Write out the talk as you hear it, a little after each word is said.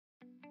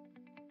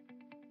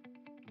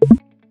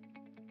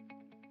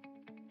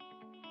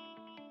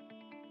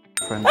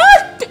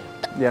girlfriend.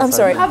 Yes, I'm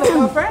sorry. You have a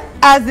girlfriend?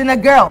 As in a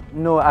girl.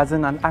 No, as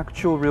in an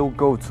actual real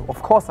goat.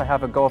 Of course I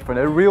have a girlfriend,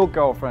 a real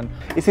girlfriend.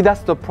 You see,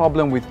 that's the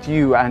problem with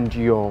you and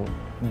your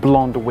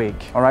blonde wig,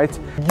 all right?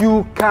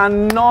 You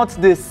cannot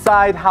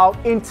decide how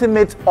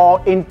intimate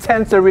or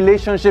intense a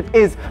relationship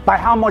is by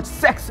how much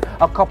sex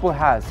a couple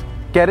has.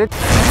 Get it?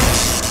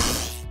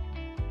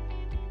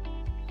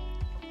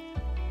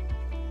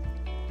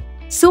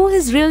 So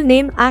his real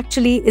name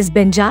actually is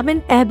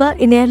Benjamin Eber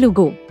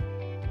Lugo.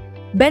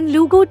 Ben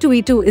Lugo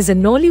Touitou is a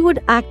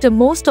Nollywood actor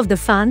most of the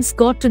fans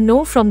got to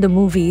know from the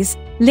movies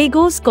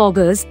Lagos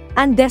Cougars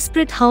and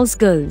Desperate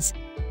Housegirls.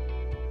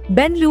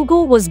 Ben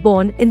Lugo was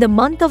born in the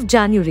month of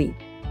January,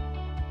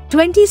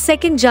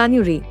 22nd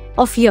January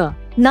of year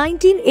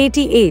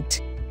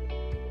 1988.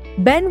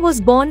 Ben was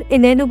born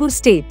in Enugu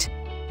State.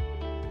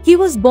 He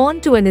was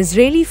born to an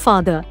Israeli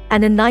father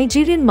and a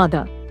Nigerian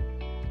mother.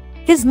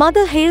 His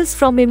mother hails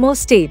from Imo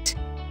State.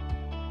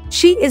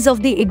 She is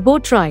of the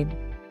Igbo tribe.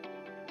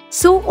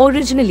 So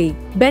originally,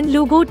 Ben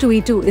Lugo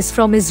Touitou is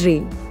from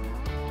Israel.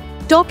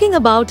 Talking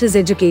about his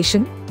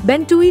education,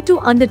 Ben Touitou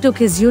undertook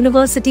his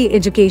university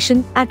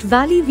education at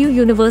Valley View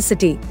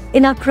University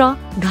in Accra,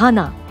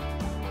 Ghana.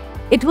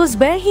 It was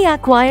where he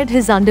acquired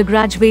his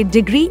undergraduate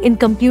degree in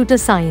computer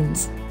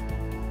science.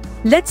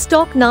 Let's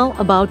talk now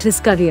about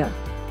his career.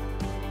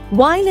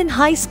 While in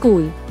high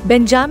school,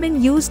 Benjamin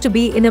used to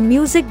be in a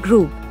music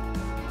group.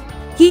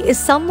 He is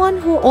someone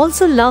who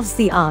also loves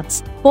the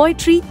arts,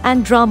 poetry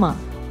and drama.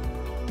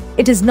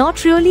 It is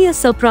not really a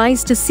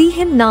surprise to see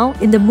him now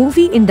in the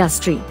movie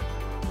industry.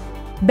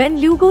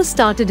 Ben Lugo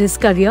started his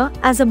career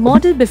as a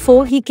model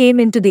before he came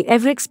into the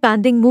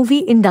ever-expanding movie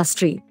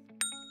industry.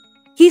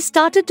 He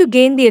started to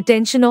gain the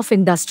attention of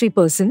industry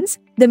persons,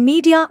 the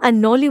media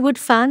and Nollywood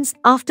fans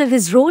after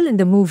his role in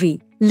the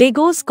movie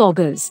Lagos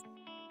Cougars.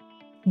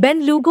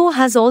 Ben Lugo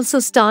has also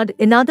starred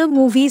in other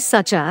movies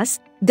such as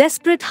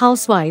Desperate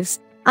Housewives,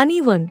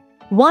 Uneven,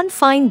 One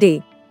Fine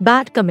Day,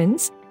 Bad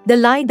Comments, The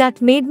Lie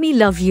That Made Me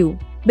Love You,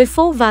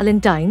 Before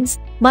Valentine's,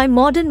 My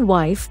Modern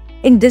Wife,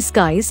 In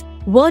Disguise,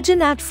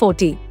 Virgin at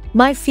 40,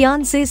 My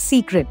Fiancé's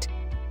Secret.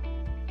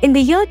 In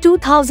the year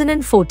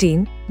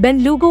 2014,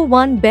 Ben Lugo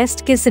won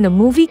Best Kiss in a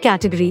Movie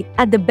category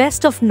at the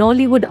Best of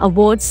Nollywood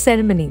Awards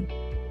ceremony.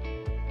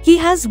 He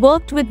has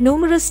worked with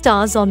numerous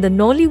stars on the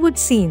Nollywood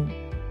scene.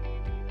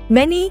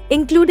 Many,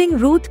 including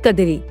Ruth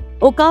Kadiri,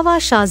 Okawa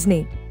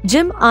Shazne,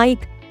 Jim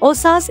Ike,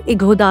 Osas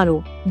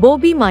Ighodaro,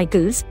 Bobby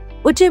Michaels,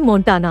 Uche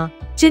Montana,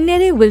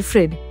 Chinnere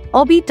Wilfred,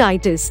 Obi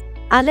Titus,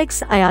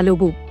 Alex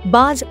Ayalogu,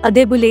 Baj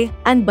Adebule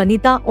and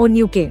Banita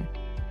Onyuke.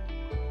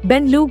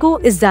 Ben Lugo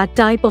is that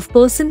type of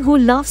person who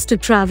loves to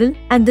travel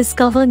and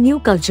discover new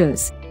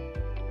cultures.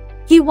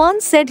 He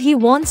once said he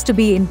wants to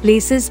be in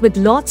places with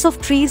lots of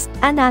trees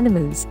and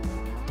animals.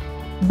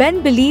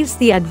 Ben believes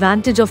the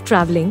advantage of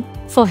traveling,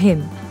 for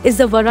him, is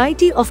the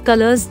variety of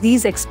colors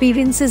these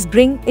experiences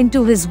bring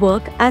into his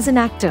work as an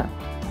actor.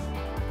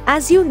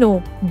 As you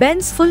know,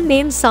 Ben's full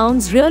name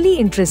sounds really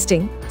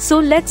interesting, so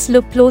let's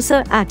look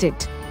closer at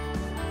it.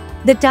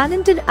 The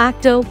talented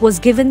actor was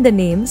given the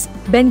names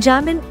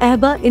Benjamin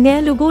Eber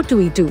Lugo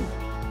Touitou.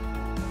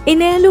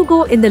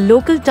 Lugo in the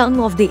local tongue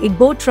of the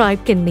Igbo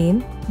tribe can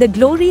mean the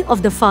glory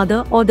of the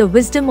father or the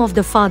wisdom of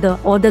the father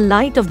or the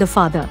light of the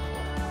father.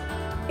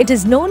 It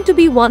is known to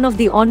be one of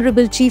the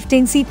honorable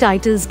chieftaincy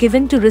titles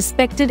given to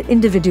respected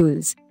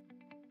individuals.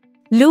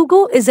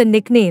 Lugo is a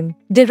nickname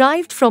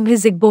derived from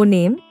his Igbo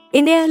name,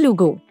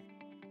 Lugo.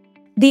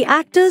 The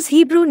actor's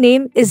Hebrew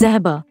name is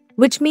Eber,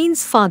 which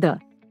means father.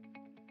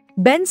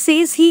 Ben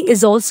says he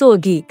is also a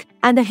geek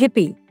and a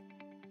hippie.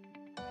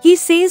 He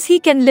says he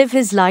can live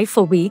his life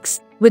for weeks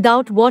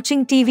without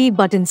watching TV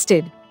but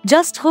instead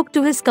just hook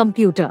to his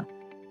computer.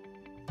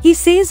 He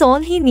says all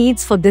he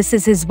needs for this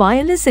is his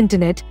wireless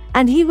internet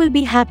and he will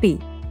be happy.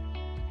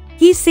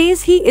 He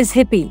says he is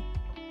hippie.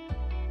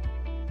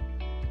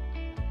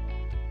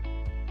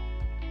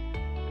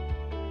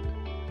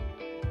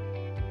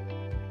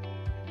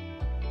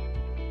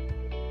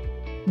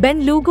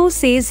 Ben Lugo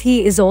says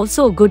he is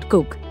also a good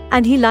cook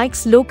and he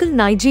likes local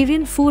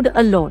Nigerian food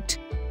a lot.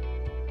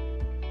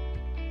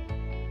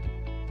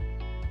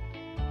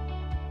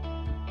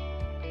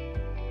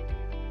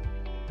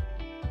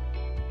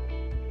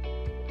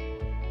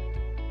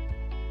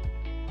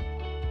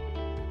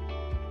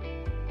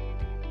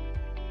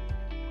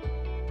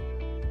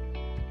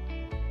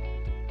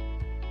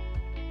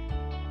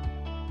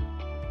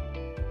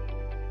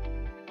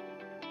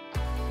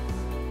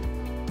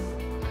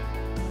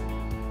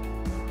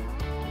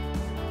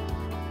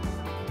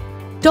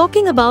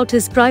 Talking about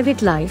his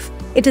private life,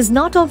 it is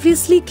not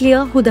obviously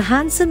clear who the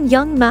handsome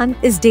young man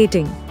is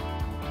dating.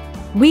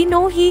 We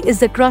know he is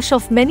the crush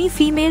of many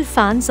female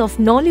fans of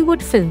Nollywood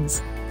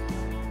films.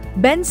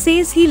 Ben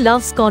says he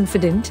loves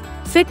confident,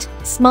 fit,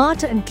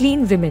 smart and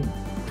clean women.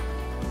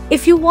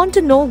 If you want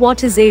to know what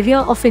his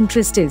area of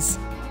interest is,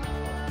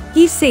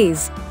 he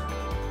says,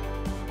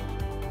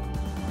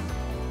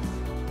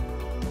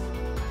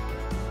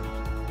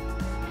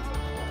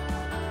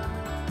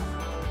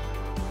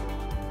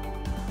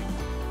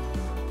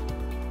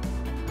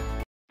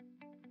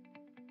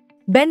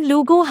 Ben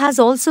Lugo has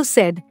also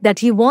said that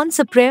he wants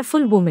a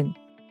prayerful woman.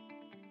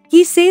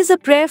 He says a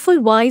prayerful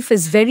wife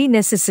is very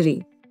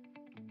necessary.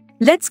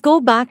 Let's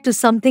go back to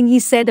something he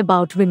said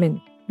about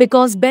women,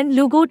 because Ben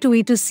Lugo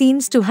Touitou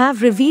seems to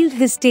have revealed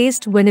his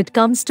taste when it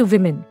comes to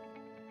women.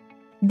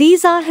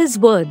 These are his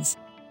words.